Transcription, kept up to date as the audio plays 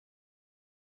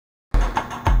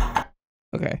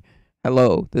Okay.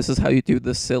 Hello. This is how you do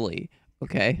the silly.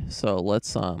 Okay. So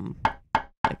let's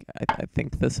like I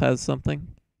think this has something.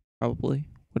 Probably.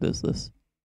 What is this?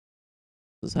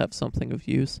 Does it have something of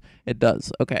use? It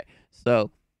does. Okay. So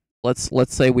let's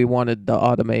say we wanted to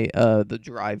automate the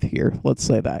drive here. Let's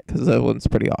say that cuz that one's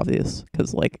pretty obvious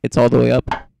cuz like it's all the way up.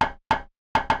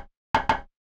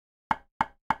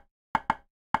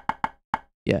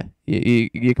 Yeah,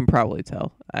 you can probably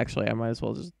tell. Actually, I might as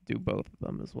well just do both of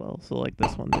them as well. So like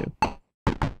this one too.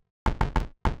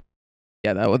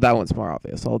 Yeah, that one's more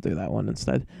obvious. I'll do that one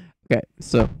instead. Okay,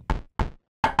 so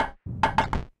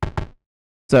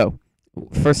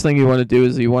first thing you want to do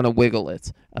is you want to wiggle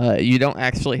it. You don't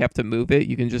actually have to move it.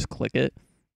 You can just click it.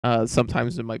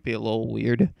 Sometimes it might be a little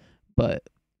weird, but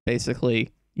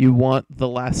basically you want the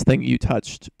last thing you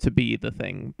touched to be the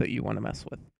thing that you want to mess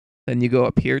with. Then you go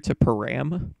up here to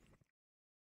param,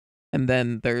 and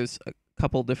then there's a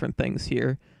couple different things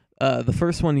here. The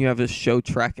first one you have is show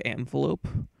track envelope,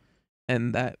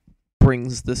 and that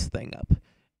brings this thing up.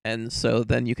 And so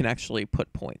then you can actually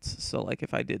put points. So like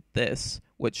if I did this,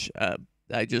 which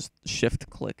I just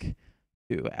shift click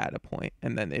to add a point,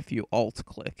 and then if you alt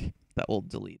click, that will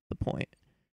delete the point.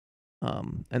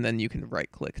 And then you can right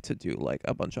click to do like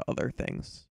a bunch of other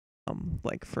things.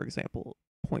 Like for example,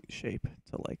 point shape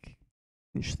to like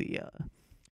change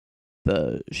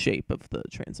the shape of the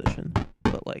transition.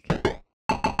 But like,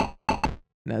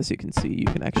 and as you can see, you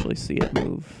can actually see it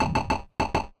move.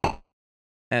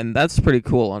 And that's pretty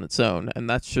cool on its own, and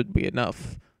that should be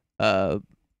enough.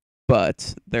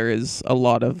 But there is a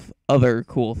lot of other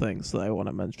cool things that I want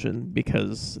to mention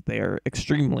because they are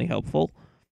extremely helpful.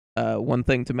 One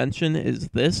thing to mention is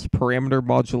this parameter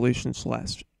modulation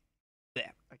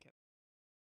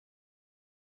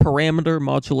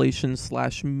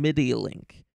slash MIDI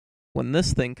link. When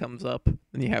this thing comes up,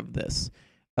 then you have this.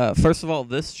 First of all,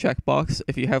 this checkbox,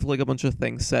 if you have like a bunch of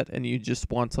things set and you just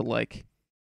want to like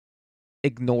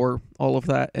ignore all of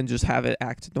that and just have it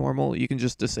act normal, you can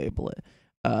just disable it.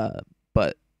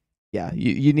 But yeah,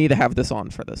 you need to have this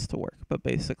on for this to work. But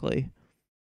basically,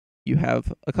 you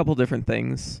have a couple different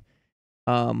things.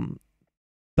 The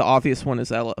obvious one is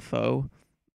LFO.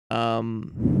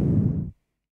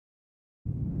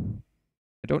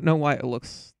 I don't know why it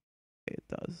looks the way it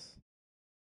does.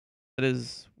 That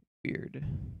is weird.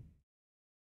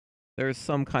 There's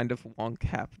some kind of wonk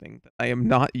happening that I am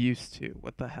not used to.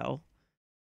 What the hell?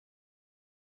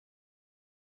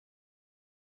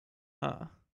 Huh.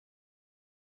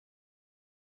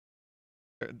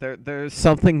 There's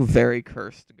something very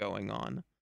cursed going on.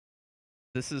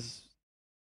 This is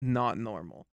not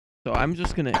normal. So I'm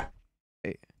just gonna...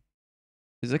 Wait.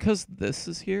 Is it because this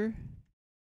is here?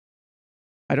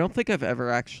 I don't think I've ever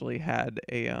actually had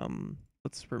a...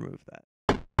 Let's remove that.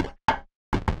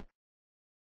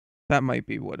 That might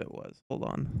be what it was. Hold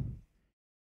on.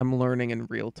 I'm learning in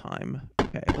real time.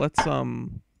 Okay, let's...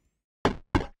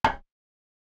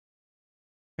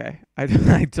 Okay,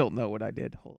 I don't know what I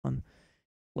did. Hold on.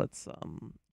 Let's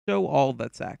show all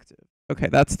that's active. Okay,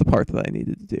 that's the part that I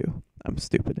needed to do. I'm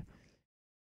stupid.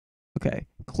 Okay,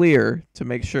 clear to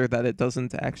make sure that it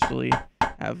doesn't actually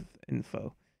have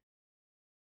info.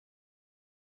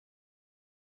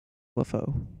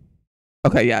 LFO.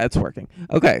 Okay, yeah, it's working.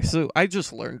 Okay, so I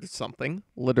just learned something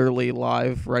literally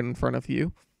live right in front of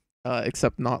you.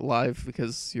 Except not live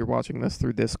because you're watching this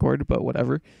through Discord, but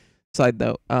whatever. Side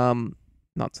note,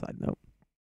 not side note.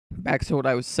 Back to what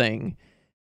I was saying.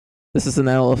 This is an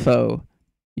LFO.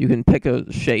 You can pick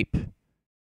a shape.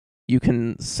 You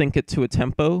can sync it to a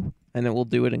tempo, and it will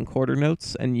do it in quarter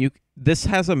notes. And this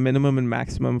has a minimum and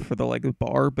maximum for the like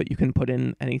bar, but you can put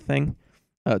in anything.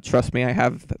 Trust me, I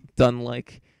have done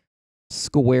like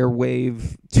square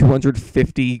wave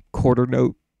 250 quarter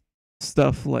note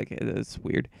stuff. Like it's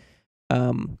weird.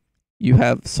 You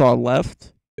have saw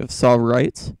left, you have saw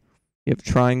right, you have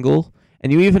triangle,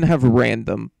 and you even have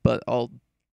random, but I'll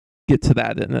get to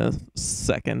that in a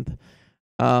second.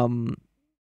 And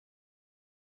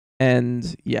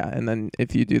yeah, and then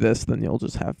if you do this, then you'll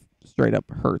just have straight up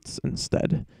hertz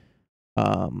instead.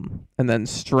 And then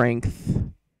strength,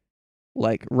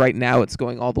 like right now it's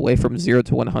going all the way from 0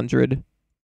 to 100. If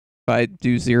I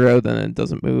do 0, then it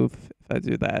doesn't move. If I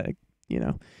do that, you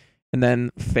know. And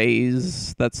then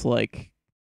phase, that's like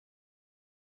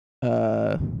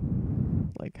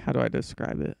how do I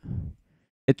describe it?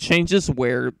 It changes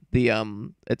where the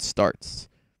it starts.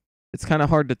 It's kind of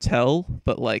hard to tell,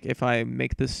 but like if I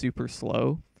make this super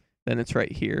slow, then it's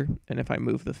right here. And if I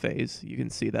move the phase, you can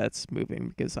see that it's moving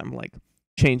because I'm like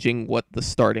changing what the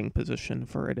starting position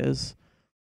for it is.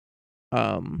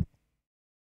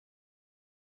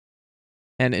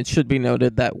 And it should be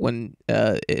noted that when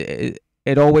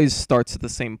it always starts at the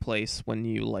same place when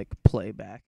you like play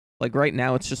back. Like right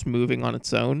now, it's just moving on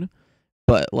its own,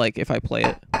 but like if I play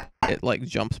it, it like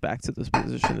jumps back to this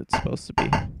position it's supposed to be.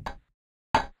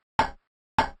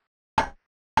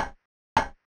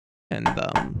 And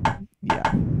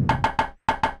yeah,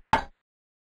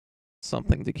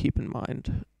 something to keep in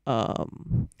mind.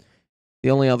 The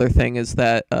only other thing is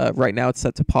that right now it's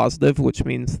set to positive, which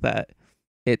means that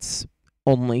it's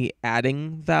only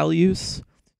adding values.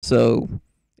 So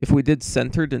if we did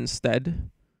centered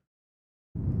instead,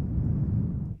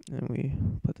 and we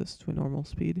put this to a normal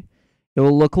speed, it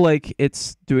will look like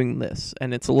it's doing this.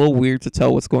 And it's a little weird to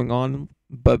tell what's going on,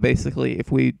 but basically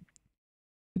if we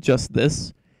adjust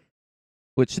this,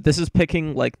 which this is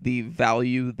picking like the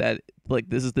value that, like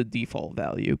this is the default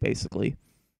value basically.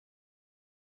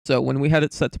 So when we had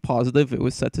it set to positive, it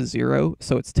was set to 0.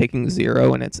 So it's taking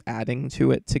 0 and it's adding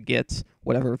to it to get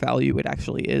whatever value it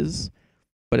actually is.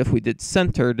 But if we did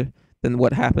centered, then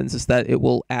what happens is that it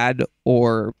will add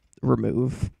or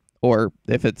remove. Or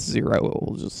if it's 0, it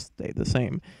will just stay the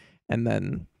same. And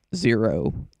then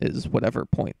 0 is whatever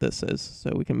point this is.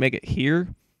 So we can make it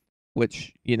here,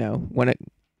 which, you know, when it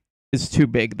is too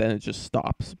big, then it just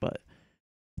stops. But,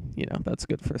 you know, that's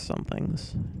good for some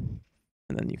things.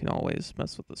 And then you can always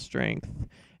mess with the strength.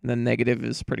 And then negative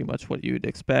is pretty much what you would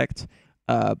expect.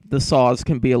 The saws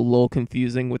can be a little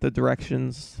confusing with the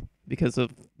directions because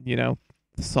of, you know,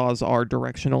 the saws are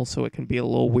directional, so it can be a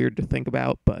little weird to think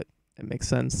about, but it makes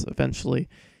sense eventually.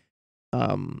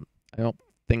 I don't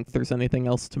think there's anything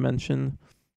else to mention.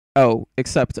 Oh,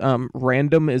 except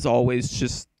random is always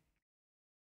just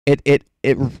it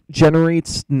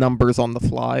generates numbers on the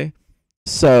fly.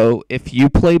 So if you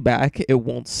play back, it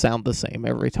won't sound the same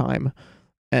every time.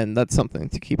 And that's something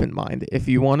to keep in mind. If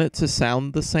you want it to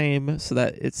sound the same so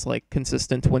that it's like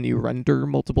consistent when you render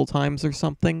multiple times or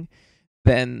something,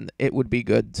 then it would be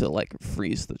good to like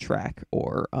freeze the track,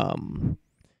 or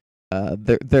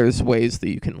there's ways that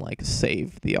you can like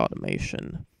save the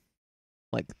automation,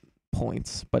 like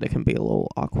points, but it can be a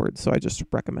little awkward. So I just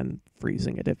recommend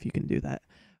freezing it if you can do that.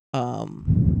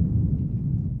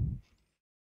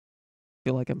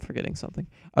 Feel like I'm forgetting something.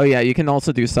 Oh yeah, you can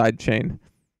also do sidechain.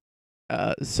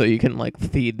 So you can like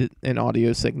feed an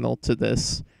audio signal to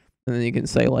this, and then you can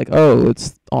say like, oh,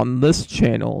 it's on this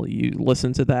channel. You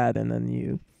listen to that, and then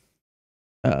you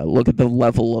look at the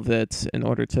level of it in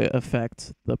order to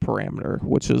affect the parameter,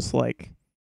 which is like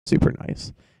super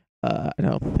nice. I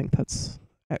don't think that's.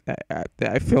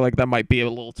 I feel like that might be a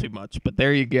little too much, but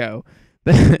there you go.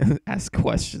 Ask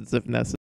questions if necessary.